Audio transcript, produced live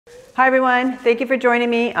Hi everyone, thank you for joining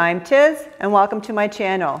me. I'm Tiz and welcome to my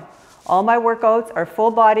channel. All my workouts are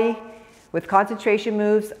full body with concentration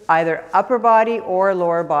moves, either upper body or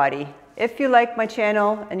lower body. If you like my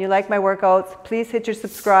channel and you like my workouts, please hit your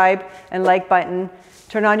subscribe and like button.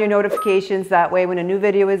 Turn on your notifications, that way when a new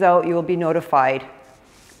video is out, you will be notified.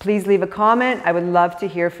 Please leave a comment, I would love to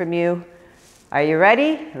hear from you. Are you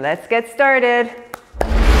ready? Let's get started.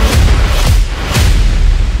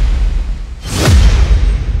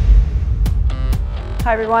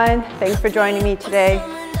 Hi everyone, thanks for joining me today.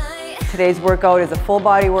 Today's workout is a full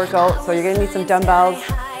body workout, so you're gonna need some dumbbells.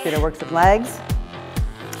 You're gonna work some legs,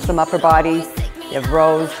 some upper body. You have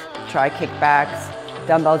rows, try kickbacks.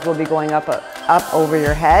 Dumbbells will be going up over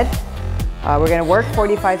your head. We're gonna work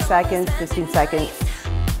 45 seconds, 15 seconds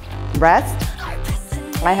rest.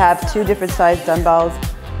 I have 2 different size dumbbells.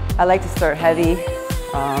 I like to start heavy.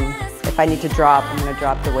 If I need to drop, I'm gonna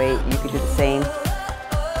drop the weight. You could do the same.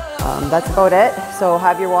 That's about it. So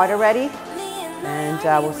have your water ready, and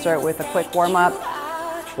we'll start with a quick warm-up,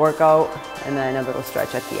 workout, and then a little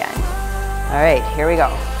stretch at the end. All right, here we go.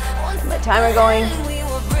 Get my timer going.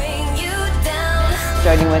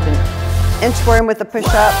 Starting with an inchworm with a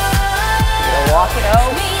push-up. You're gonna walk it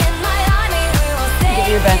out. Give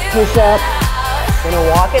your best push-up. You're gonna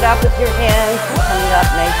walk it up with your hands, coming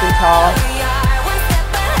up nice and tall.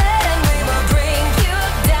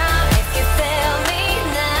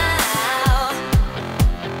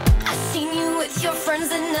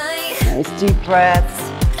 Nice deep breaths.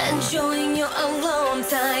 Enjoying your alone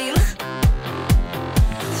time.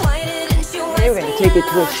 Okay, we're going to take it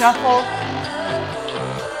to a shuffle.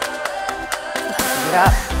 Pick it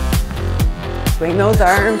up. Swing those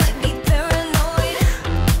arms.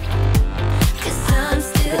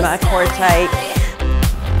 Get my core tight.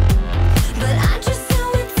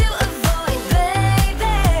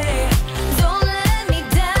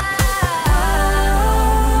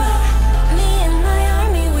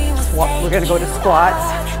 We're going to go to squats.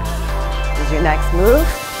 This is your next move.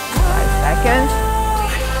 5 seconds.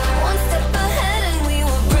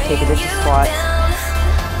 Take it into squats.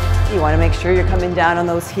 You want to make sure you're coming down on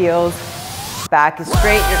those heels. Back is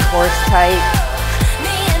straight, your core is tight.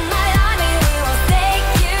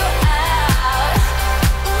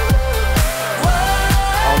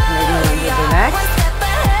 Alternating lunges are next.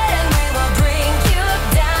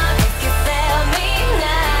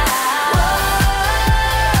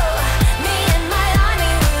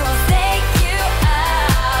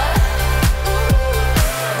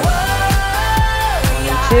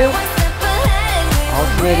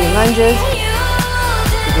 Alternating lunges.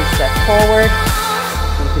 You can step forward,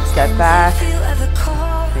 you can step back,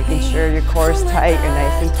 making sure your core is tight, you're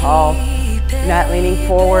nice and tall, you're not leaning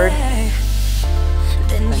forward,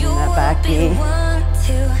 bending that back knee. 1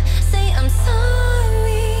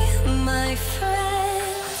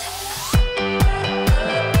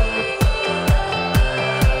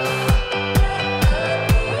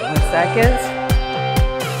 second.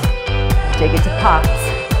 Take it to pops.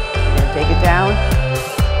 Take it down.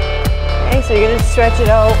 Okay, so you're going to stretch it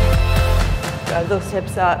out. Grab those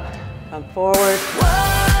hips up. Come forward.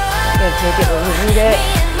 You're going to take it when you need it.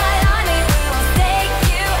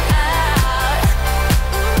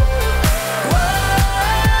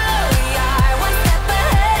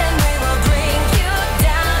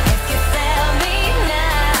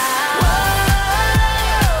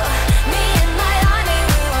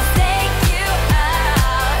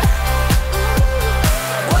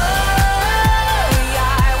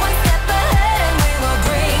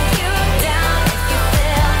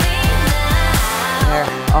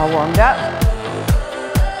 All warmed up.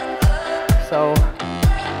 So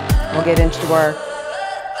we'll get into our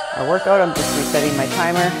workout. I'm just resetting my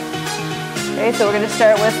timer. Okay, so we're going to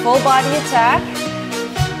start with full body attack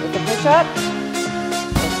with the push-up. A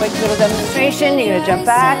quick little demonstration. You're going to jump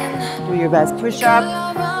back, do your best push-up,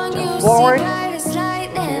 jump forward,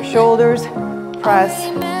 your shoulders, press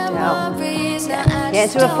down.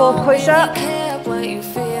 Can't do a full push-up. You're going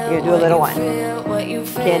to do a little one.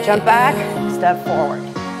 Can't jump back, step forward.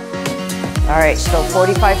 All right, so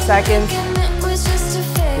 45 seconds,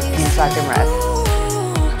 15-second rest.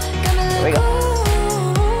 Here we go.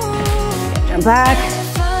 Jump back,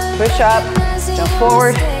 push up, jump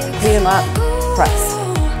forward, clean them up, press.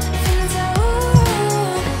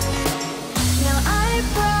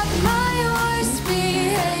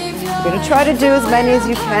 You're gonna try to do as many as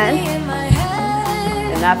you can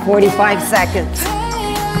in that 45 seconds.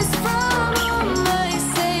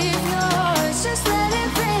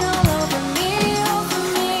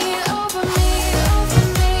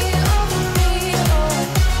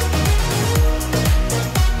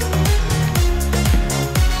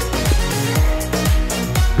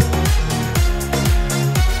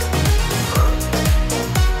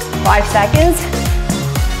 5 seconds.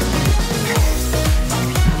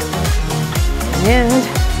 And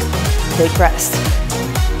take rest.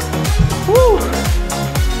 Woo.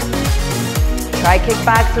 Try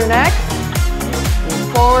kickbacks or next.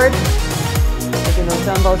 Move forward. Taking those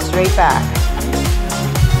dumbbells straight back.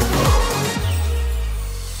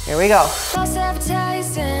 Here we go.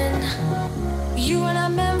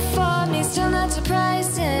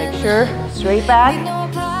 Make sure, straight back.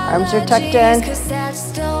 Arms are tucked in.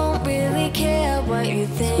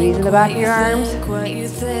 Squeeze in the back of your arms.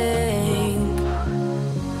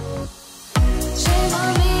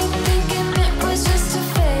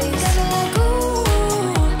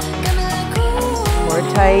 Core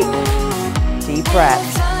tight. Deep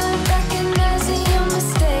breaths.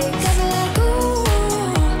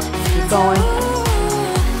 Keep going.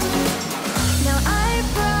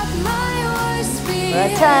 We're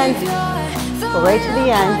at 10. Go right to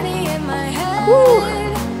the end. Woo.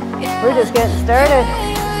 We're just getting started.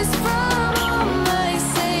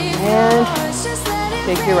 And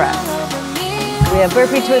take your rest. We have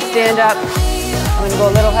burpee twist stand up. I'm going to go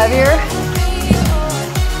a little heavier.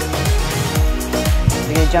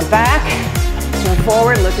 You're going to jump back, jump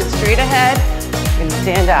forward, looking straight ahead. You're going to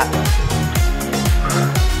stand up.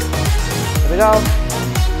 Here we go.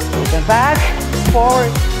 Jump back,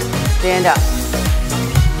 forward, stand up.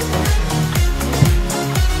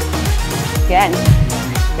 Again,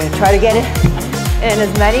 you're going to try to get it in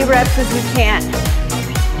as many reps as you can.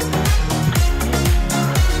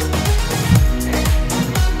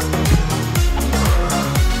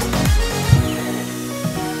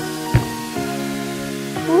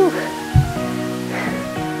 Whew.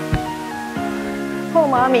 Oh,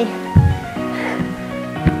 mommy.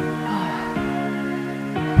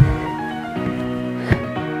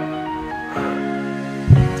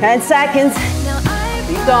 10 seconds.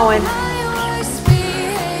 Keep going.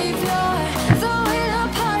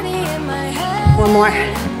 One more.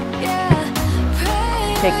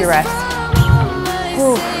 Take your rest.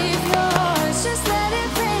 Whew.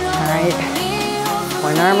 All right.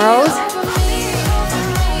 One arm rows.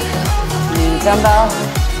 New dumbbell.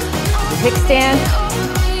 Kickstand.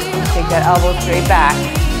 Take that elbow straight back.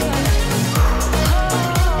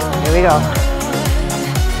 Here we go.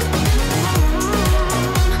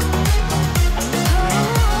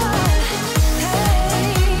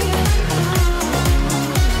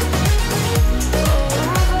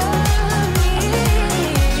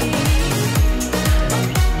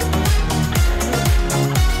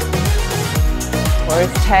 Core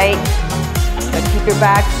is tight, but keep your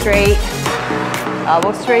back straight.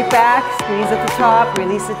 Elbow straight back, squeeze at the top,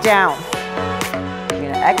 release it down.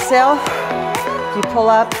 You're gonna exhale, you pull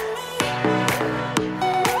up.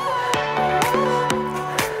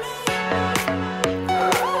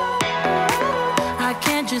 I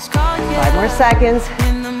can't just call you 5 more seconds.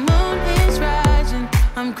 When the moon is rising,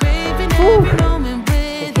 I'm craving every moment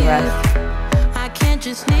with you. I can't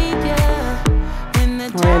just need you.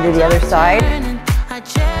 We're gonna do the other side. I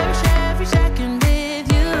cherish every second with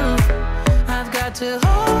you. I've got to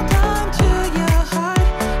hold on to your heart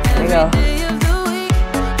every day of the week,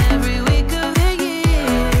 every week of the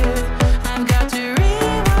year. I've got to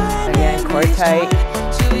rewind again, core tight.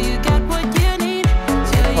 So you get what you need.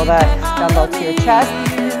 Pull that dumbbell to your chest,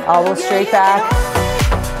 elbow straight back.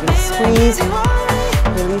 You squeeze,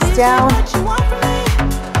 release down.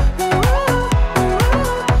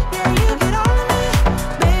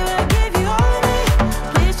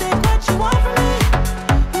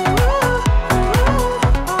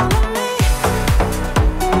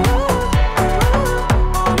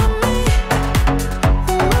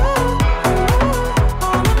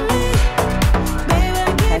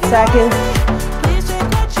 Seconds.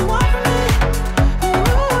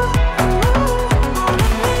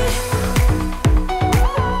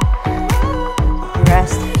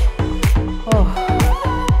 Rest. Oh.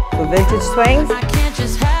 So vintage swings.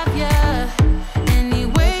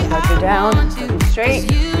 Touch it down, looking straight.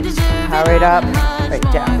 Power it up, right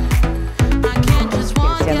down.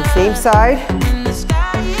 Stay on the same side.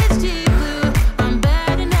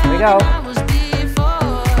 Here we go.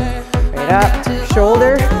 Right up,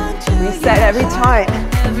 shoulder. Reset every time.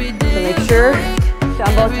 So make sure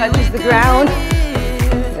dumbbell touches the ground.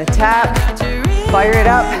 Gonna tap, fire it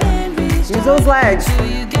up. Use those legs.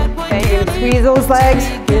 Okay, you're gonna squeeze those legs.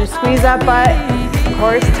 You're gonna squeeze that butt.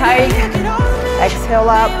 Core is tight. Exhale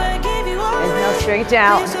up. Inhale straight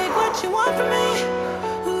down.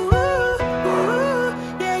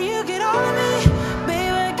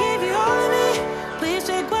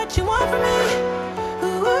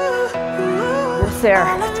 There,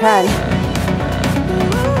 10.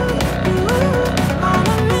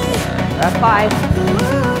 We're at 5.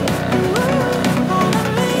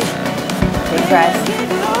 Take breaths.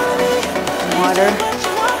 Water.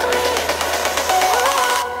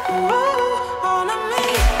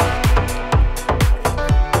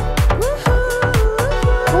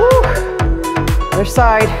 Woo. Other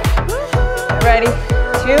side. Get ready.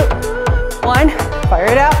 2, 1. Fire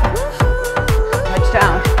it up.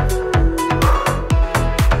 Touchdown.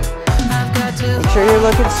 Make sure you're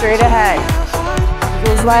looking straight ahead.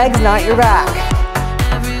 Those legs, not your back.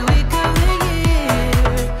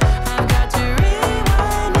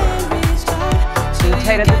 Too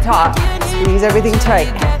tight at the top. Squeeze everything tight.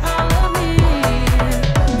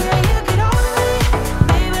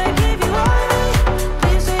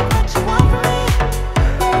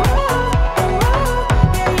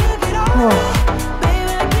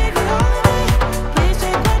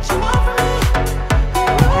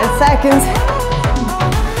 Seconds.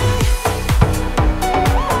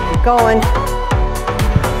 Keep going.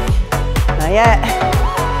 Not yet.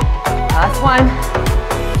 Last one.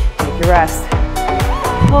 Take your rest.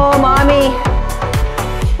 Oh, mommy.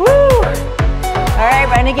 Woo! All right,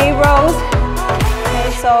 renegade rows.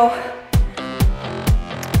 Okay, so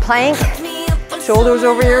plank, shoulders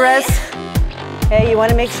over your wrists. Okay, you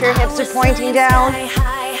want to make sure hips are pointing down.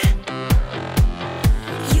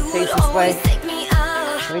 Face this way.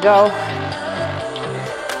 Here we go.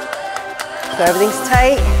 So everything's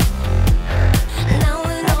tight.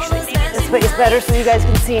 Actually, this way is better so you guys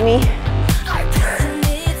can see me.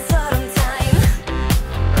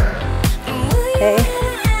 Okay.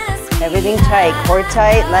 Everything tight. Core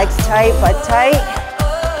tight, legs tight, butt tight.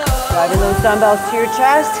 Driving those dumbbells to your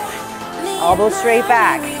chest. Elbows straight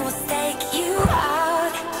back.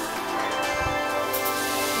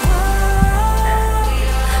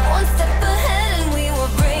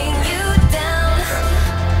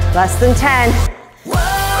 Less than 10.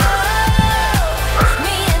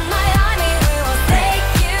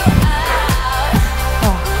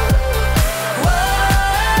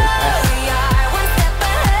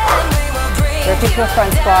 Work into a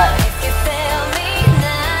front squat.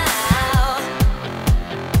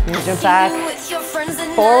 You jump back,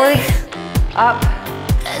 forward, up,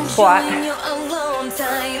 squat.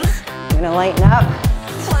 You're gonna lighten up.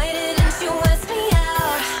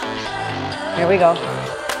 Here we go.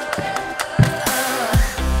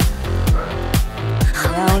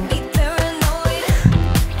 Down.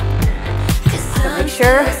 So make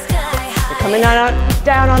sure you're coming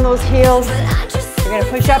down on those heels. You're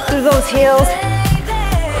gonna push up through those heels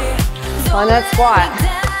on that squat.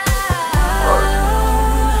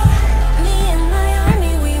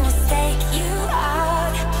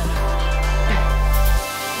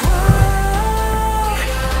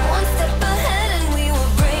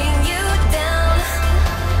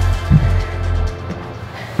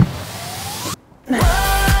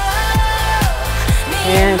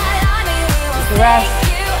 And rest.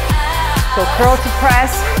 So curl to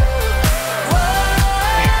press.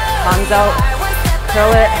 Palms out.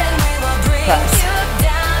 Curl it. Press.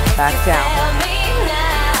 Back down.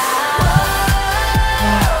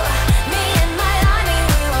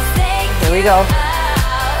 Here we go.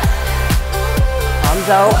 Palms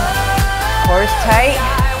out. Core's tight.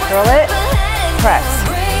 Curl it. Press.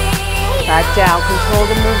 Back down. Control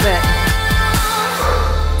the movement.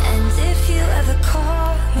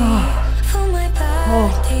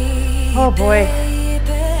 Oh boy.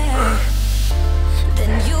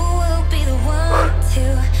 Then you will be the one to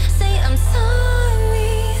say I'm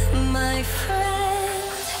sorry, my friend.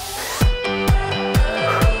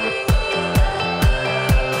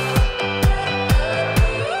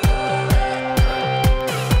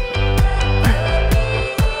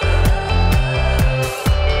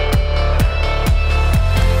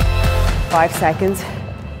 Five seconds.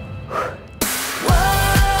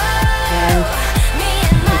 And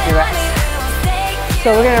take your rest. So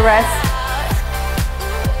we're gonna rest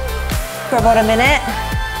for about a minute,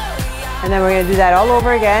 and then we're gonna do that all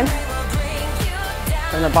over again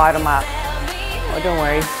from the bottom up. Oh, don't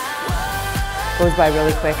worry, it goes by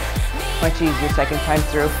really quick. Much easier second time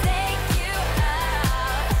through.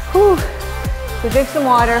 Whew. So drink some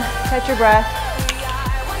water, catch your breath.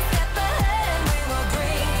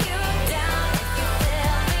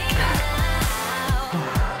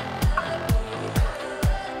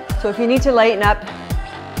 So if you need to lighten up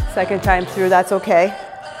second time through, that's okay.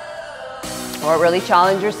 Or really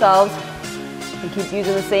challenge yourselves and keep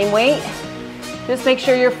using the same weight. Just make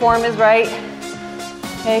sure your form is right.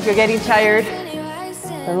 Okay, if you're getting tired,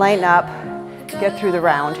 then lighten up, get through the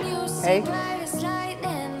round, okay?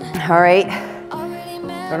 All right,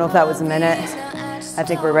 I don't know if that was a minute. I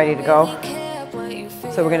think we're ready to go.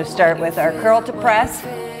 So we're gonna start with our curl to press,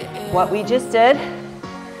 what we just did.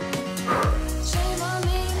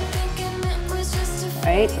 All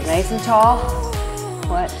right, nice and tall.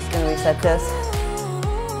 What? Just gonna reset this.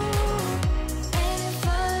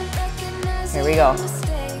 Here we go.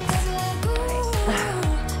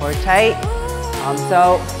 Core tight, arms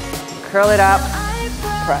out, curl it up,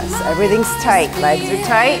 press. Everything's tight. Legs are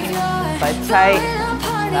tight, butt tight,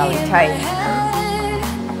 belly tight.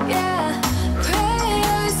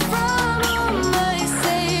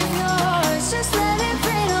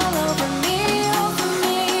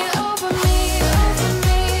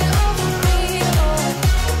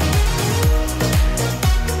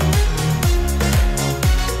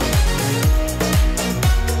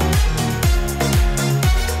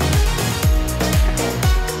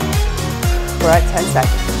 We're at 10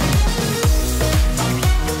 seconds.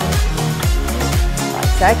 5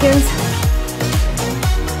 seconds.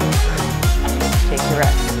 Take your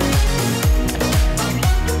rest.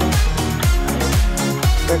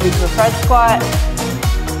 Burpee to a front squat.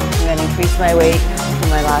 I'm gonna increase my weight for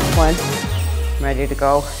my last one. I'm ready to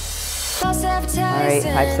go. All right,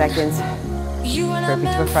 5 seconds. Burpee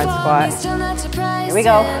to a front squat. Here we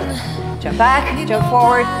go. Jump back, jump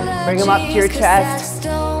forward, bring them up to your chest.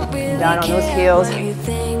 Down on those heels.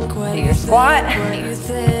 Do your squat.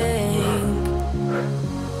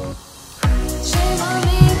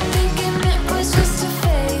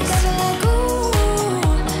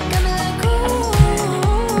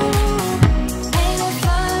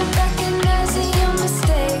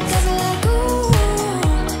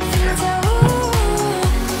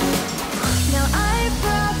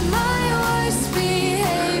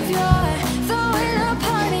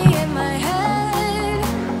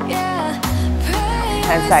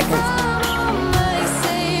 Seconds.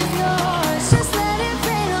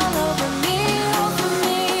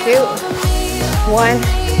 2, 1.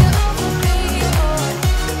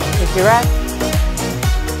 Take your rest.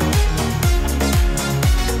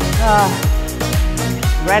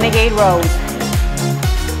 Renegade rows.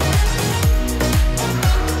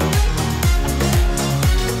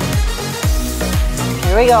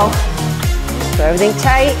 Here we go. So everything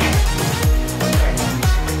tight.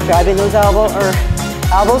 Driving those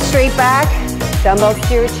elbows straight back, dumbbells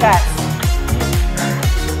to your chest.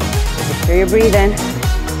 Make sure you're breathing.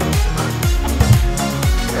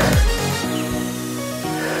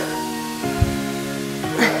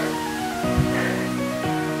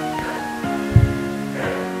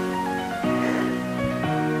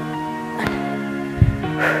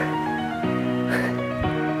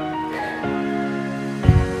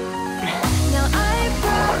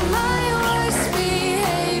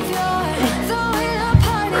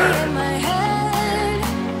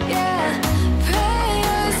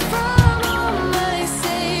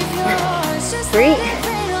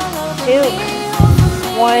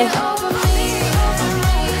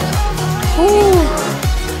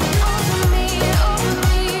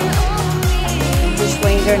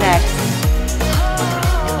 Swings are next.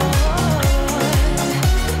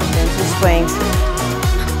 Into swings.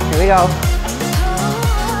 Here we go.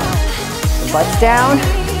 The butt's down.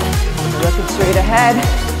 You're looking straight ahead.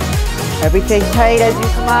 Everything tight as you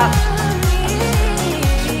come up.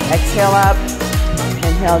 Exhale up.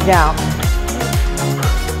 Inhale down.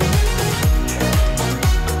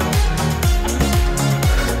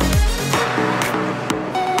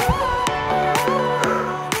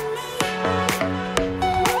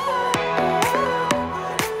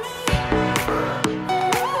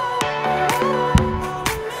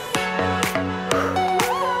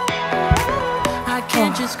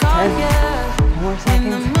 Just call you. 10 more seconds. When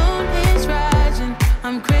the moon is rising,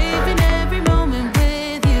 I'm craving every moment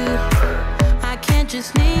with you. I can't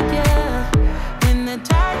just need you. When the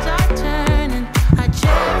tides are turning, I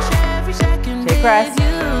cherish every second with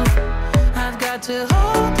you. I've got to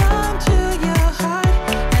hold on to your heart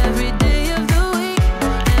every day of the week,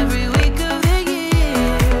 every week of the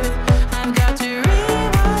year. I've got to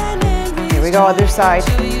rewind and restart. Here we go, other side.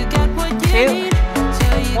 2,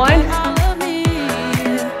 1.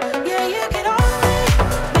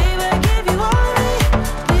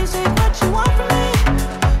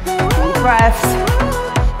 Breaths.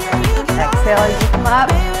 Exhale as you come up.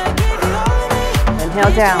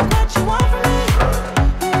 Inhale down.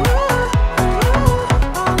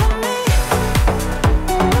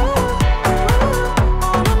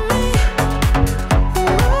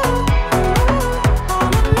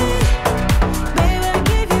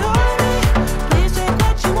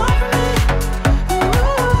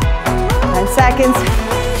 Seconds.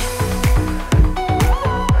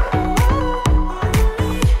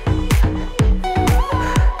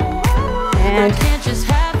 And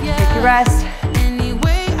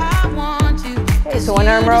to one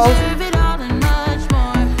arm rows.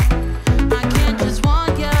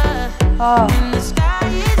 Oh,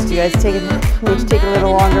 you guys need to take a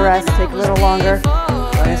little longer rest, take a little longer.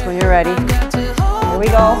 Join us when you're ready. Here we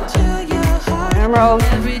go. One arm rows.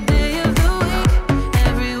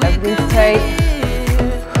 Everything's tight.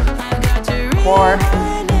 Core.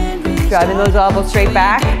 Driving those elbows straight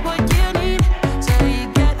back.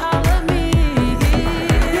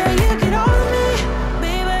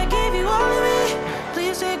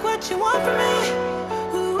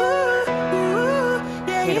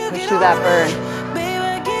 You're gonna push through that burn.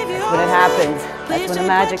 That's when it happens. That's when the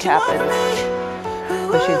magic happens.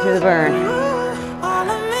 Pushing through the burn.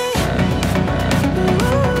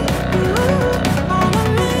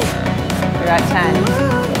 You're at 10.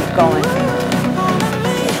 Keep going.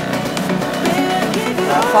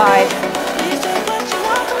 You're at 5.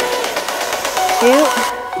 2,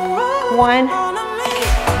 1.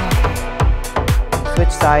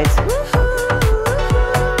 Switch sides.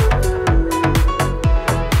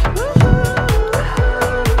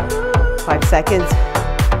 5 seconds.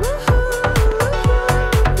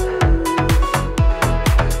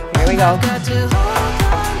 Here we go.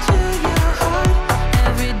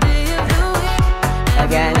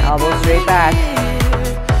 Again, elbows straight back.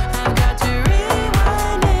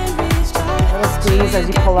 A little squeeze as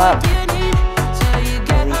you pull up.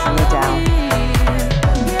 Releasing it down.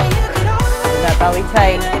 Keep that belly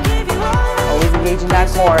tight. Always engaging that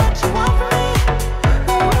core.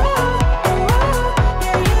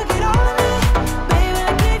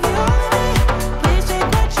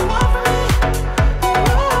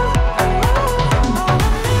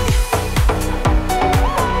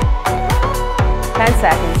 10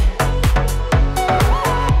 seconds.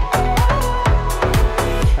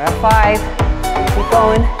 We're at 5. Keep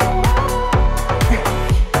going.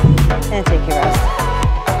 And take your rest.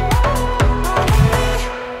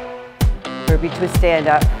 Burpee twist stand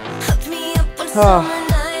up. Oh.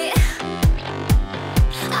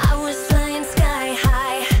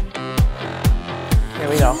 Here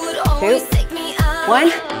we go. 2, 1.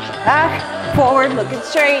 Back, forward, looking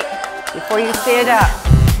straight before you stand up.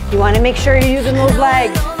 You want to make sure you're using those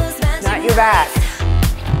legs, not your back.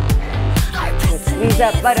 So squeeze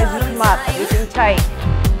that butt as you come up, everything tight.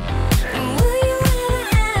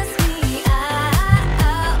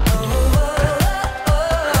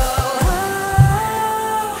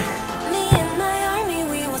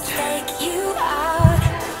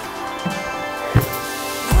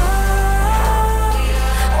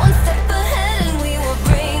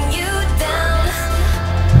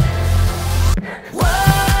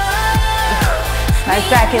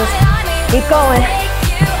 Seconds. Keep going.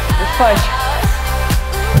 Just push.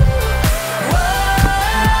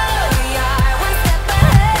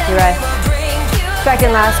 You're right.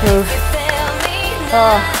 Second last move.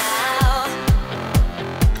 Oh.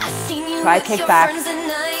 Try kick back.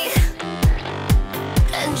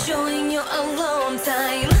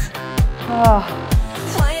 Oh.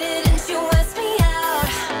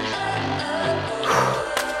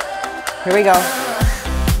 Here we go.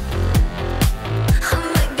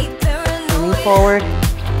 Forward,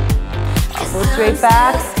 elbows straight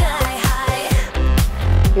back.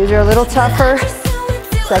 These are a little tougher.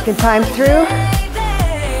 Second time through.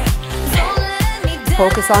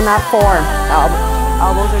 Focus on that form.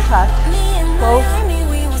 Elbows are tucked close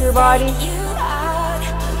to your body.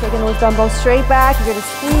 Taking those dumbbells straight back. You're gonna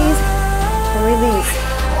squeeze and release.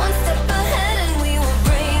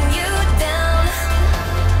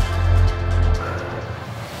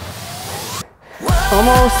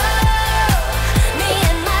 Almost.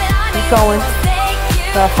 Going.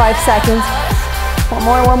 5 seconds. One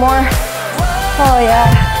more. Oh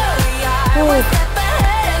yeah. Ooh.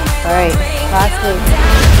 All right, last move.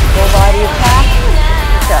 Full body attack.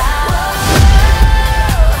 Push up.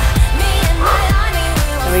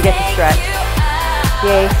 And we get to stretch.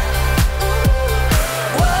 Yay.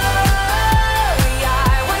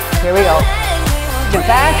 Here we go. Jump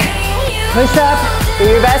back. Push up. Do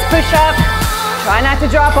your best push up. Try not to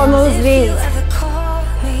drop on those knees.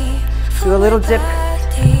 Do a little dip,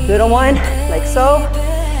 little one, like so,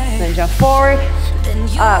 then jump forward,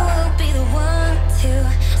 up.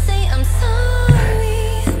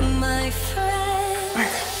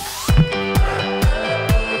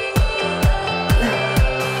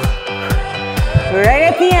 We're right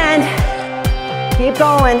at the end. Keep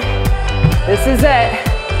going. This is it.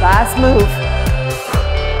 Last move.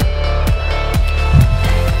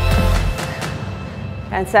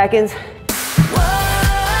 Ten seconds.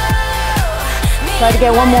 Try to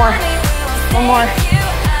get one more. One more.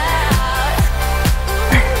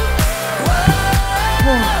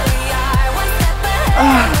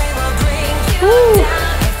 Woo.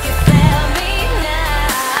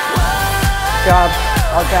 Job,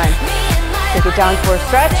 all done. Take it down for a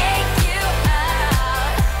stretch.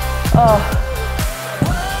 Oh,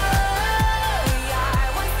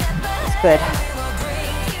 that's good.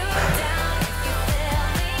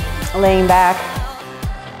 Laying back,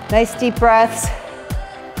 nice deep breaths,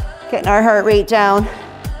 getting our heart rate down.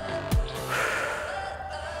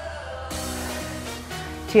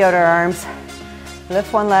 Tee out our arms,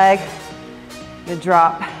 lift one leg, the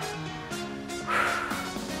drop.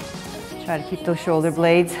 Try to keep those shoulder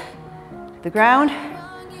blades to the ground.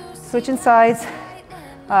 Switching sides,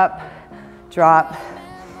 up, drop.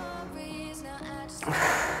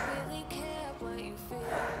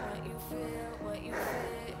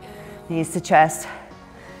 Knees to chest.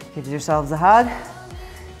 Give yourselves a hug.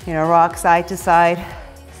 You know, rock side to side.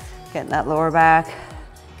 Getting that lower back.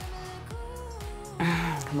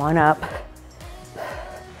 Come on up.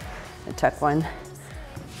 And tuck one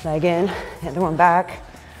leg in, the other one back.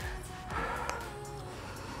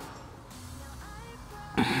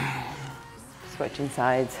 Switching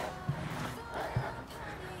sides.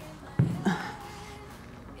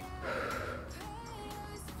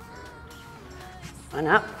 On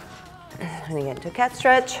up. I'm gonna get into a cat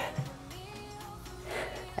stretch.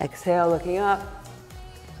 Exhale, looking up.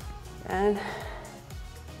 And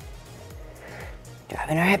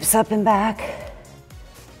driving our hips up and back.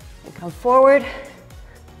 And come forward,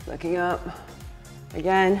 looking up.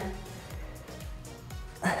 Again.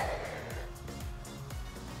 I'm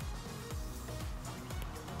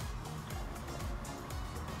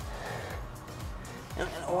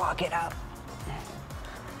gonna walk it up.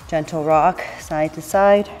 Gentle rock, side to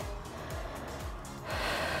side.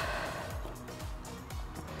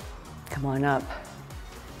 Come on up.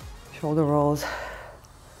 Shoulder rolls.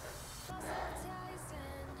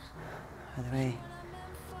 Other way.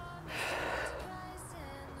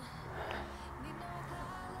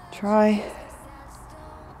 Try.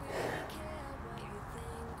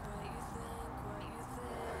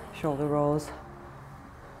 Shoulder rolls.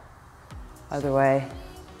 Other way.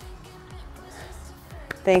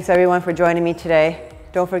 Thanks everyone for joining me today.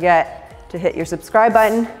 Don't forget to hit your subscribe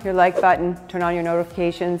button, your like button, turn on your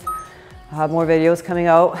notifications. I'll have more videos coming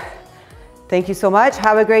out. Thank you so much.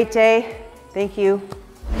 Have a great day. Thank you.